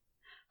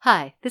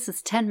Hi, this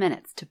is 10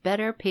 Minutes to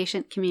Better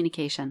Patient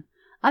Communication.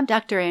 I'm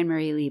Dr.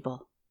 Anne-Marie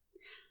Liebel.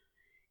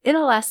 In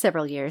the last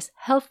several years,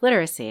 health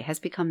literacy has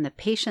become the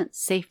patient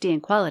safety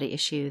and quality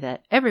issue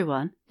that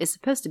everyone is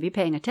supposed to be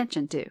paying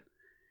attention to.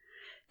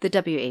 The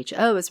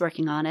WHO is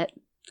working on it,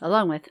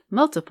 along with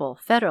multiple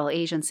federal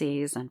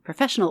agencies and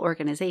professional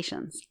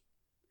organizations.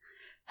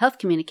 Health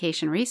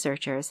communication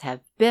researchers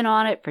have been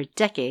on it for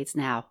decades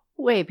now,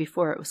 way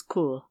before it was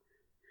cool.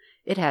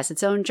 It has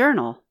its own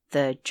journal,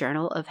 the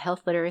Journal of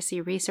Health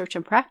Literacy Research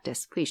and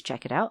Practice. Please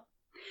check it out.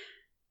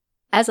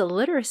 As a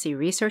literacy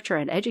researcher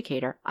and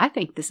educator, I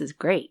think this is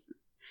great.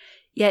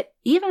 Yet,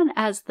 even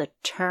as the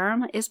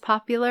term is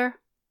popular,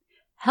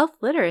 health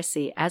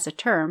literacy as a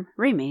term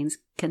remains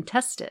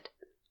contested.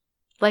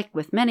 Like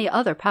with many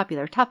other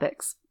popular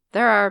topics,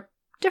 there are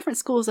different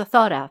schools of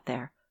thought out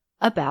there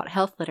about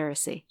health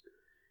literacy.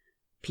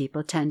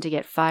 People tend to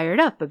get fired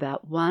up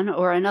about one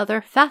or another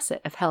facet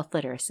of health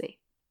literacy.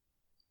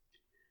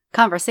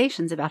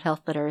 Conversations about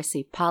health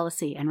literacy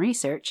policy and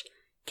research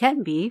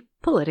can be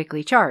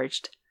politically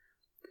charged.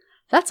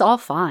 That's all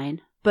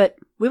fine, but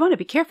we want to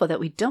be careful that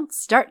we don't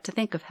start to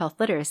think of health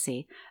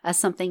literacy as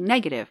something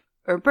negative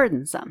or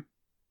burdensome.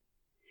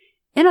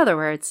 In other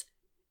words,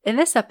 in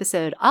this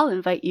episode, I'll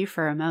invite you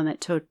for a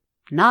moment to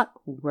not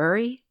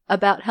worry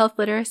about health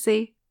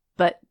literacy,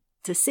 but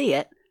to see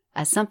it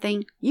as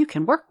something you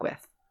can work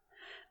with.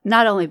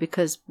 Not only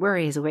because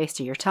worry is a waste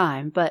of your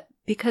time, but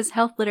because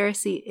health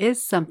literacy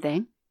is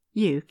something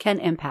you can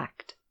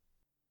impact.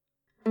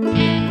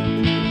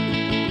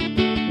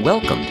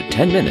 Welcome to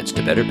 10 Minutes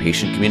to Better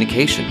Patient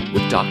Communication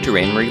with Dr.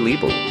 Anne-Marie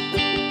Liebel.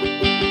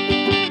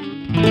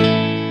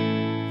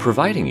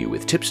 Providing you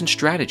with tips and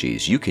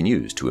strategies you can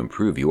use to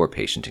improve your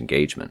patient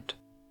engagement.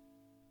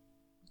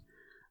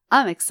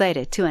 I'm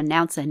excited to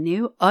announce a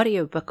new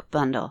audiobook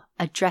bundle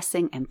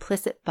addressing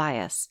implicit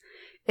bias.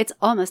 It's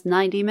almost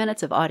 90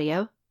 minutes of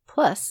audio,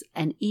 plus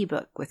an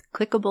ebook with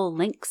clickable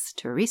links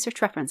to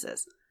research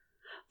references,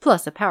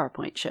 plus a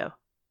PowerPoint show,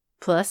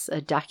 plus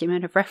a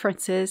document of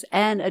references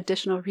and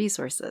additional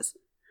resources.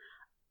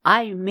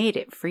 I made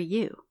it for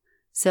you,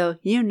 so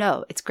you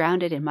know it's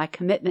grounded in my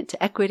commitment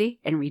to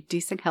equity and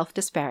reducing health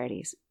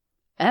disparities.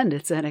 And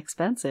it's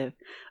inexpensive.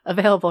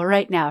 Available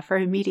right now for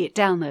immediate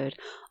download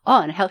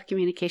on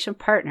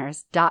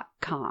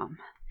healthcommunicationpartners.com.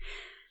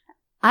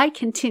 I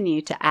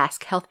continue to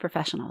ask health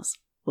professionals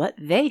what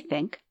they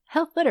think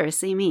health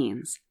literacy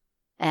means,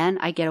 and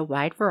I get a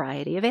wide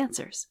variety of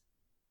answers.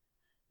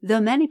 Though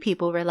many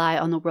people rely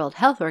on the World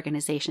Health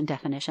Organization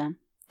definition,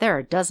 there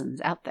are dozens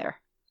out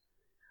there.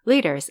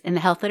 Leaders in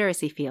the health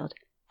literacy field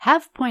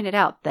have pointed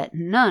out that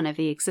none of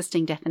the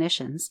existing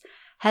definitions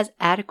has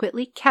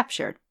adequately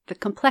captured the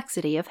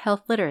complexity of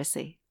health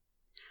literacy.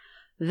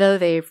 Though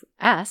they've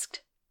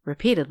asked,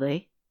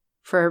 repeatedly,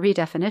 for a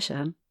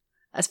redefinition,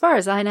 as far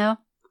as I know,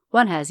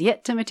 one has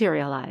yet to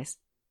materialize.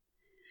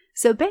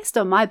 So based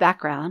on my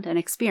background and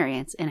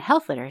experience in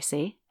health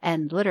literacy,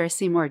 and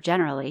literacy more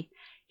generally,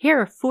 here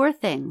are 4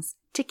 things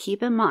to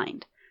keep in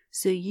mind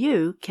so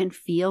you can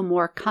feel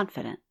more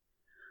confident,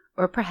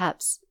 or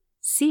perhaps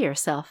see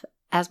yourself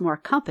as more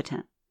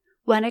competent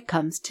when it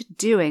comes to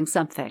doing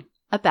something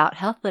about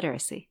health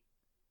literacy.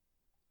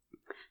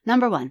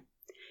 Number 1,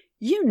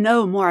 you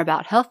know more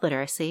about health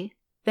literacy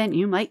than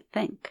you might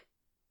think.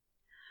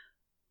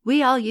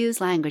 We all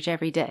use language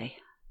every day.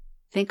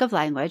 Think of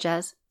language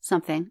as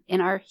something in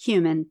our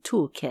human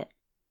toolkit.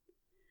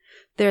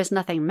 There's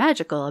nothing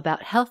magical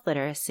about health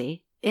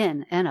literacy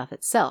in and of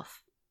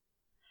itself.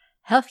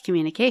 Health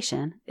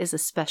communication is a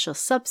special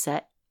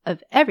subset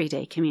of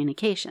everyday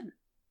communication.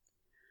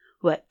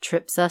 What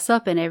trips us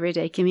up in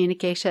everyday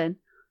communication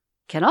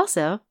can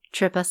also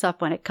trip us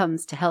up when it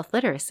comes to health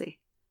literacy.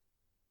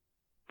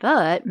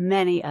 But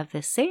many of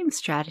the same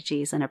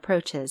strategies and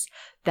approaches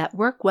that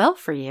work well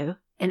for you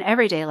in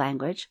everyday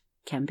language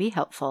can be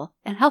helpful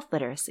in health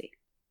literacy.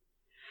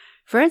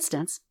 For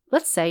instance,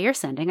 let's say you're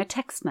sending a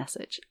text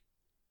message.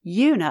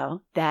 You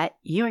know that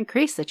you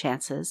increase the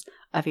chances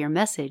of your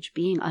message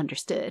being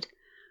understood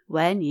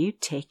when you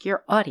take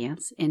your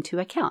audience into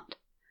account.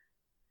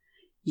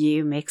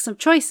 You make some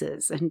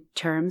choices in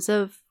terms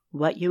of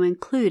what you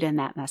include in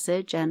that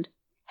message and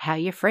how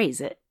you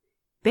phrase it,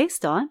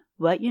 based on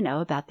what you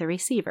know about the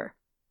receiver.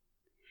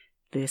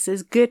 This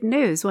is good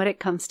news when it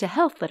comes to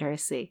health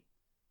literacy.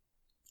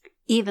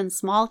 Even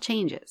small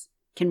changes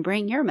can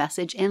bring your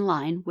message in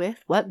line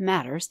with what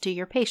matters to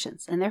your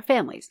patients and their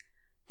families.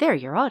 They're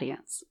your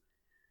audience.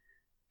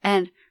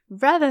 And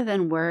rather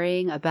than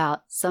worrying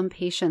about some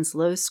patients'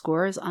 low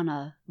scores on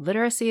a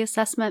literacy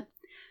assessment,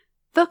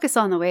 focus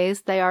on the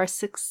ways they are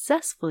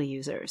successful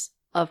users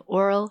of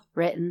oral,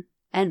 written,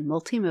 and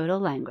multimodal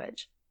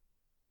language.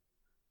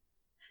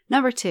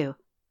 Number 2,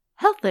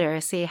 health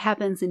literacy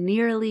happens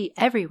nearly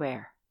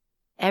everywhere,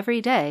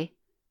 every day,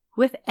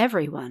 with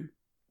everyone.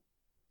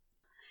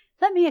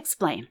 Let me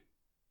explain.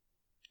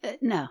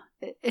 No,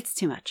 it's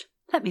too much.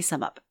 Let me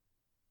sum up.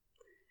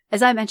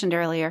 As I mentioned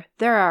earlier,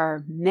 there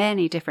are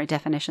many different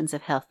definitions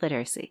of health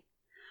literacy.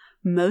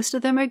 Most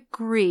of them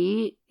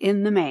agree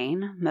in the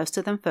main. Most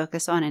of them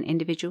focus on an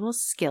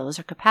individual's skills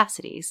or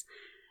capacities,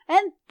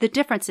 and the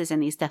differences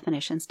in these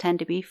definitions tend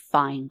to be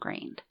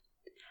fine-grained.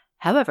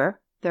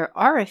 However, there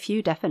are a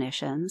few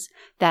definitions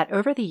that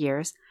over the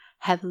years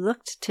have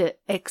looked to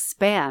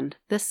expand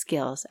the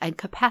skills and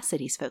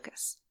capacities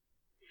focus.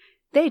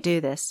 They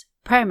do this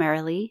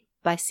primarily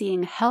by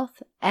seeing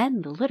health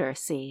and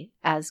literacy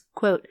as,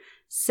 quote,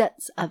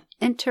 sets of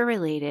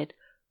interrelated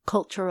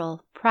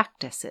cultural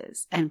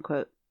practices, end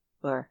quote,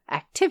 or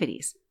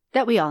activities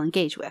that we all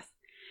engage with.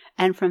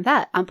 And from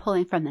that, I'm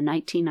pulling from the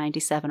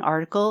 1997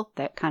 article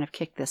that kind of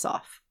kicked this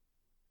off.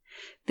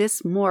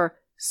 This more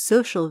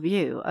social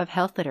view of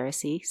health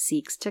literacy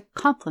seeks to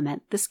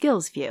complement the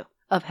skills view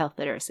of health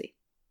literacy.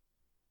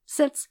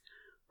 Since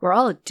we're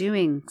all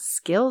doing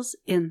skills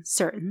in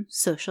certain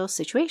social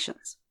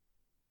situations.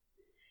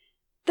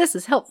 This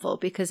is helpful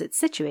because it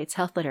situates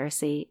health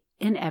literacy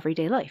in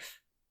everyday life.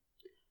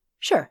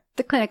 Sure,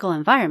 the clinical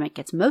environment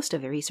gets most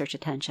of the research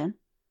attention,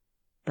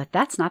 but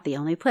that's not the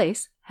only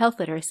place health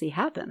literacy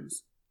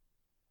happens.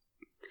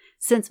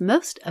 Since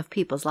most of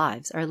people's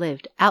lives are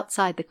lived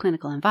outside the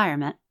clinical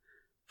environment,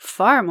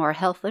 far more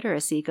health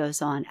literacy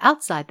goes on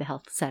outside the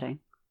health setting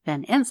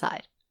than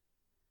inside.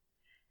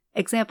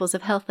 Examples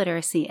of health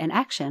literacy in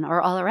action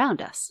are all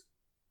around us.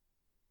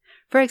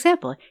 For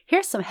example,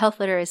 here's some health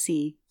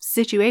literacy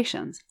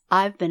situations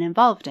I've been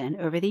involved in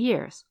over the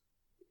years.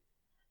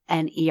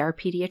 An ER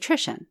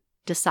pediatrician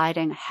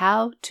deciding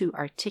how to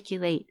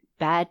articulate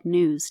bad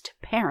news to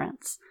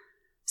parents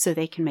so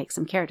they can make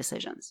some care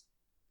decisions.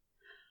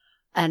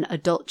 An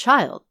adult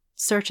child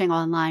searching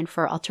online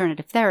for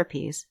alternative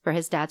therapies for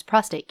his dad's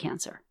prostate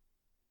cancer.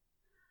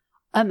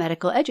 A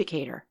medical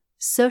educator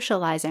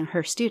socializing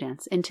her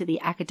students into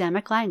the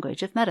academic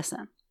language of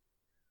medicine.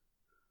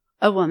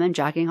 A woman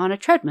jogging on a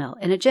treadmill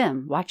in a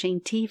gym watching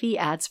TV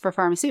ads for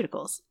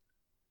pharmaceuticals.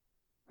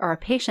 Or a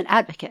patient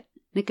advocate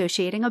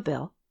negotiating a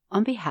bill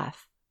on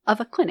behalf of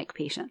a clinic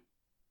patient.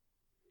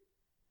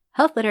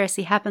 Health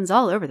literacy happens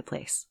all over the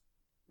place,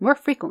 more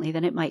frequently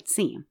than it might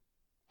seem,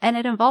 and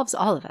it involves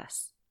all of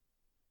us.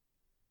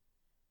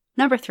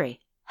 Number 3,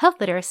 health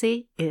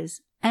literacy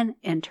is an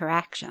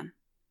interaction.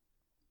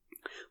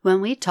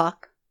 When we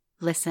talk,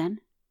 listen,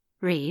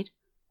 read,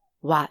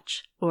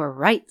 watch, or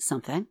write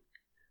something,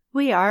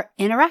 we are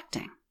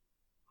interacting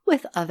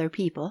with other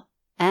people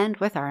and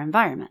with our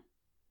environment.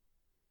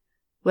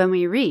 When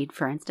we read,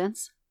 for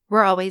instance,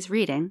 we're always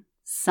reading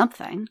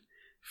something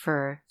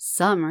for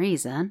some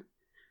reason,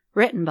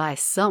 written by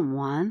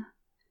someone,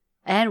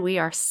 and we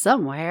are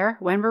somewhere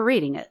when we're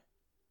reading it.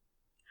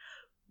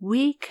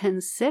 We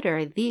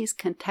consider these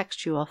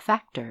contextual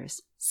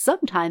factors,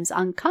 sometimes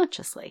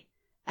unconsciously,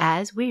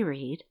 as we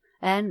read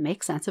and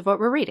make sense of what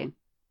we're reading.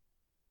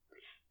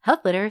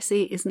 Health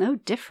literacy is no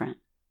different.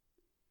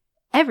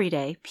 Every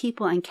day,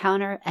 people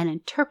encounter and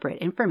interpret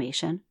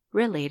information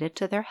related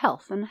to their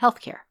health and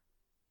healthcare.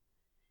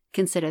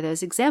 Consider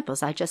those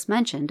examples I just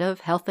mentioned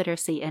of health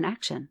literacy in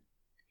action.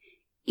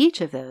 Each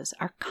of those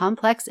are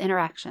complex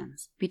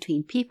interactions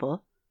between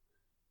people,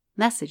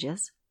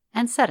 messages,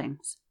 and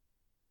settings.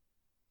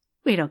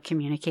 We don't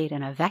communicate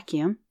in a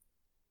vacuum.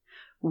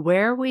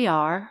 Where we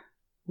are,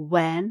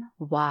 when,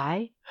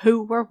 why,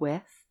 who we're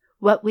with,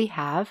 what we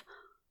have,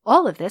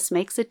 all of this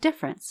makes a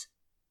difference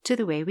to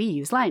the way we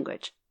use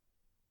language.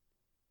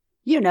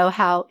 You know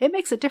how it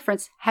makes a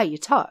difference how you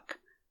talk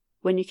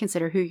when you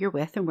consider who you're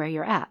with and where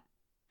you're at.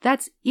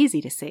 That's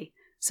easy to see,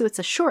 so it's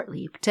a short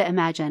leap to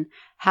imagine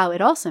how it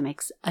also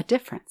makes a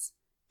difference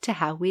to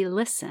how we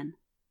listen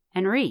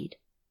and read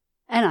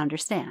and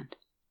understand.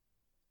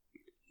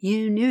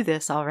 You knew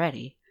this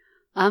already.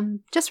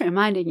 I'm just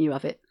reminding you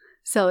of it,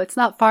 so it's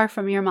not far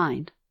from your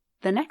mind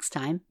the next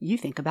time you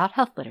think about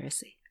health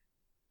literacy.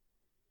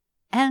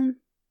 And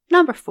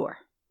number 4,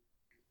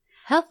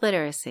 health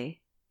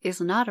literacy is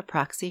not a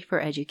proxy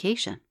for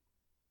education,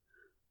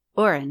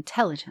 or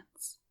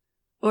intelligence,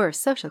 or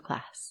social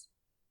class,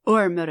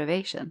 or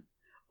motivation,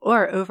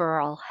 or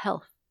overall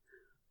health,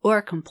 or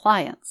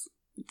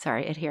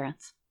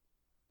adherence.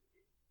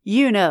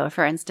 You know,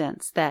 for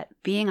instance, that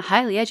being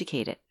highly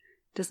educated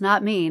does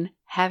not mean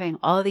having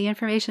all the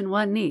information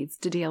one needs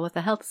to deal with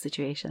a health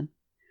situation,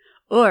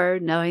 or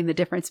knowing the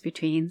difference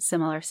between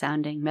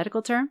similar-sounding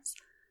medical terms,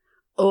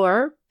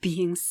 or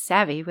being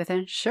savvy with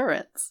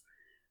insurance,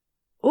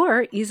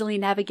 or easily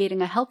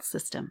navigating a health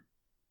system.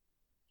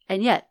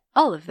 And yet,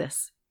 all of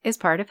this is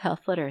part of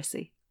health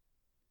literacy.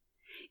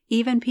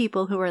 Even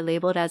people who are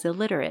labeled as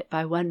illiterate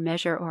by one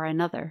measure or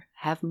another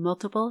have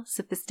multiple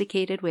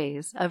sophisticated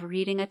ways of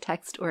reading a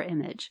text or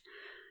image,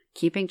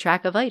 keeping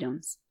track of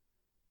items,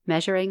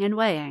 measuring and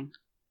weighing,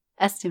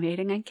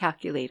 estimating and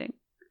calculating.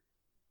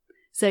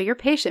 So your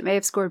patient may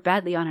have scored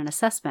badly on an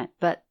assessment,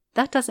 but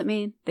that doesn't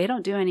mean they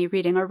don't do any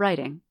reading or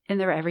writing in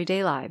their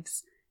everyday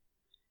lives.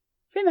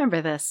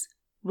 Remember this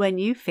when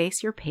you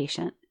face your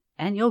patient,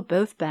 and you'll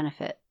both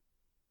benefit.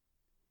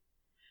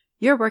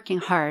 You're working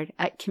hard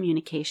at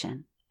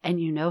communication, and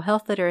you know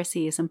health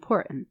literacy is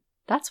important.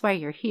 That's why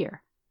you're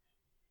here.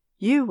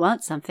 You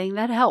want something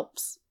that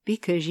helps,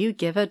 because you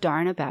give a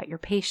darn about your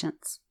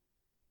patients.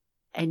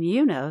 And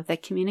you know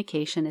that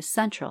communication is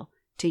central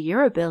to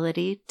your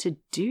ability to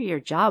do your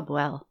job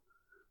well.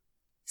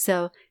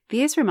 So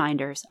these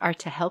reminders are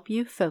to help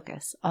you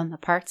focus on the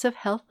parts of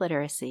health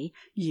literacy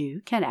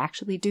you can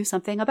actually do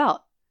something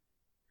about.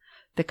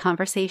 The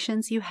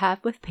conversations you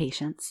have with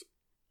patients,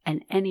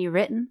 and any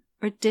written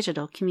or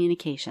digital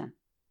communication.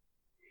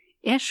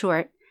 In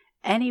short,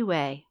 any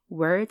way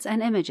words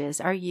and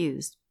images are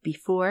used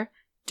before,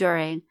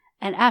 during,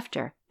 and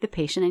after the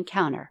patient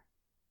encounter.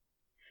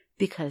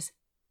 Because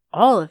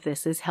all of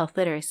this is health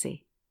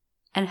literacy,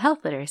 and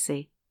health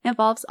literacy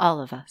involves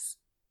all of us.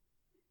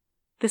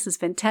 This has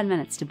been 10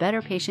 Minutes to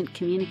Better Patient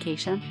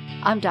Communication.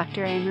 I'm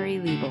Dr. Anne-Marie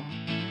Liebel.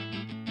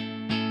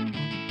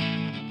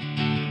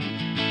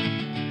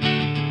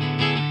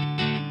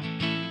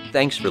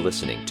 Thanks for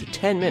listening to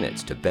 10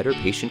 Minutes to Better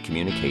Patient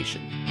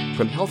Communication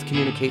from Health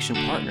Communication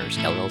Partners,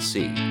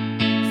 LLC.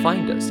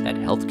 Find us at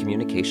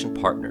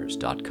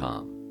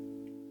healthcommunicationpartners.com.